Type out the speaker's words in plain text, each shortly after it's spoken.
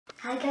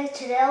Hi guys,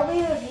 today I'll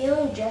be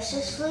reviewing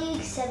Justice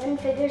League 7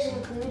 figures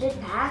included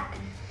pack.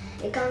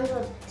 It comes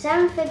with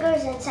 7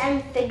 figures and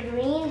 7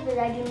 figurines, but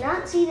I do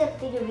not see the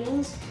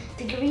figurines.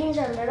 Figurines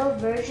are little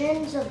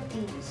versions of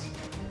these.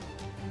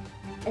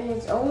 And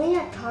it's only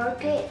at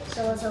Target,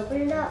 so let's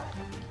open it up.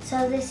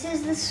 So this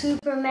is the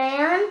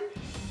Superman.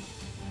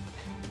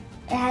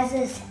 It has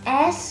this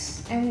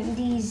S and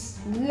these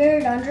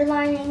weird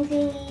underlining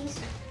thingies.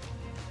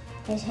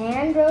 His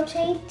hand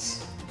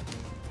rotates.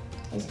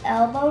 His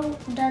elbow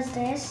does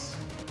this,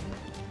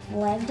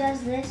 leg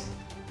does this.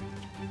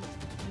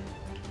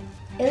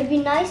 It would be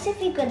nice if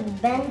he could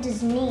bend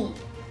his knee.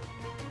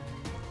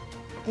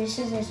 This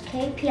is his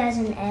cape. He has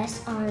an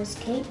S on his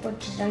cape,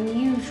 which is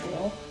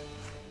unusual.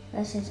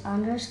 This is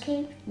under his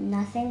cape,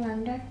 nothing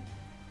under.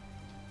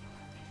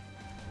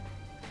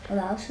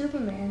 Allow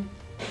Superman.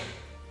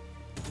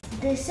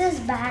 This is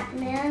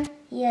Batman.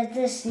 He has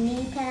this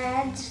knee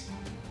pads.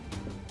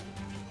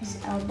 His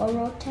elbow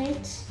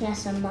rotates. He has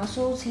some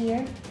muscles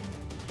here.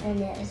 And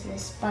it has the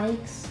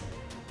spikes.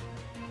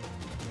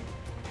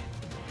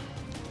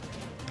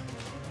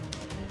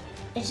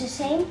 It's the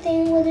same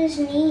thing with his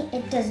knee.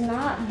 It does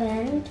not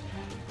bend.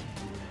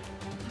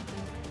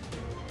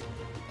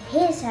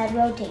 His head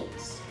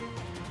rotates,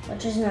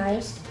 which is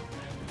nice.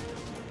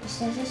 This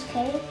is his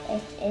cape.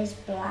 It is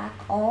black,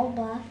 all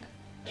black.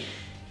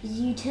 His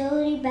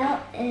utility belt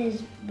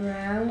is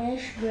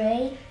brownish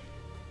gray.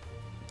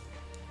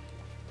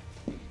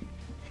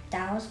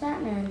 That was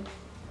Batman.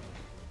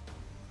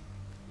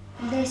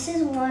 This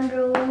is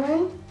Wonder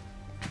Woman.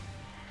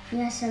 She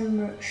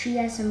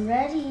has some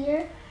red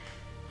here.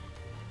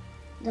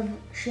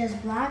 She has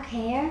black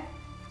hair,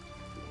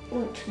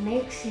 which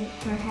makes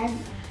her head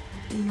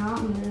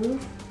not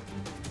move.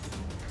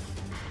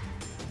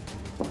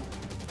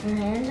 Her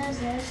hand does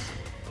this.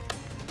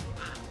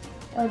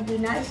 It would be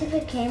nice if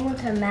it came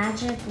with her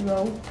magic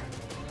rope.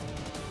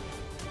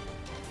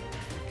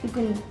 You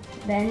can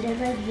bend it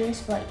like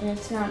this, but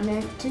it's not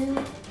meant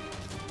to.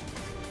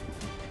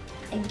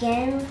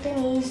 Again, with the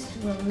knees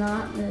will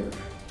not move.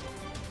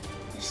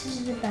 This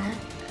is the back.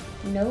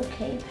 No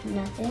cape,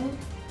 nothing.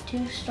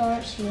 2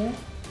 stars here.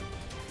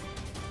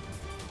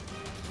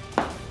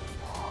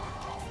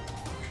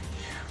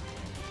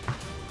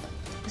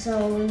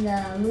 So in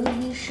the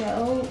movie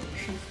show,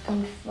 she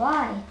can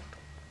fly.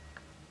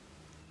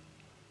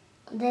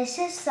 This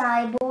is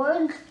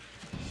Cyborg.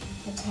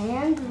 His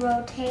hand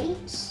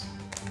rotates.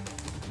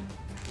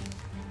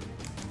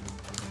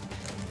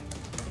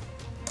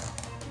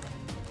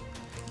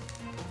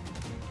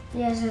 He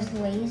has his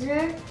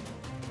laser.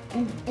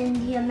 And in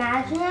the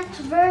Imaginext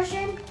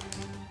version,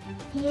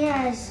 he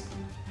has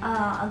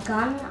a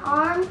gun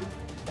arm.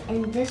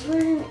 In this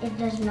version, it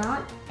does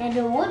not. And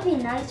it would be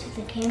nice if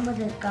it came with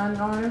a gun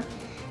arm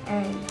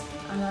and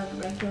another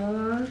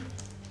regular arm.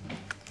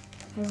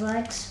 His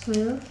legs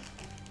smooth.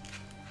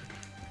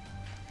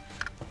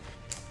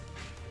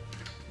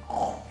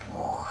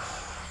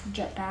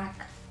 Jetpack.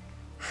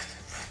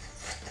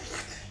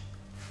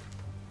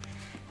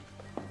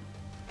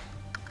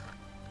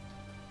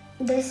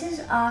 This is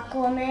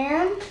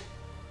Aquaman.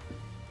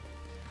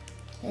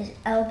 His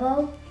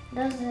elbow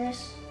does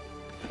this.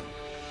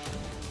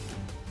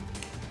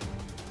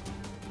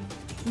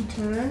 He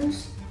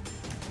turns.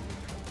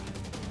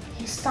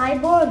 His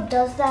Cyborg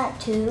does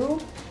that too.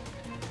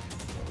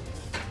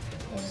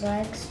 His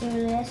legs do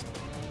this.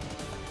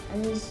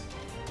 And he's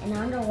an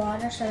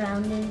underwater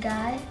surrounding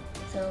guy,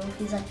 so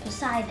he's like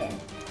Poseidon.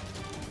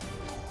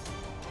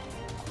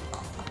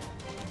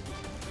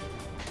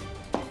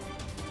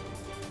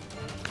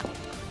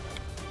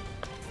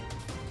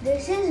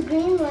 This is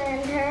Green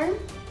Lantern.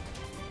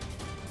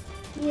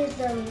 He has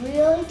a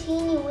really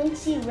teeny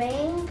wincy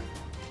ring.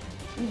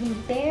 You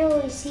can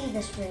barely see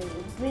this ring,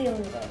 really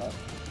little.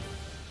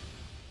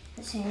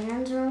 His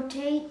hands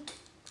rotate.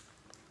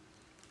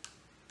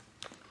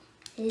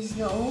 He's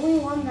the only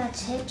one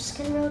that's hips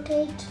can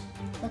rotate.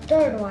 The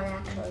third one,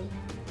 actually.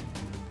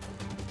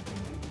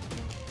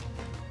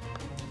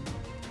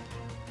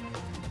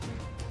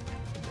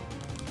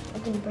 I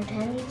can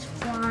pretend he's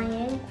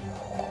flying.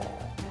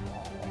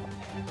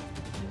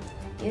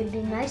 It would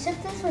be nice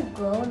if this would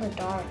glow in the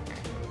dark.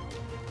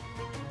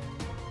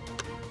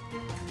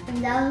 And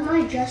that was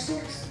my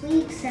Justice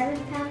League 7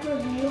 pack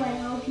review. I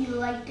hope you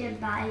liked it.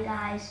 Bye,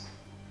 guys.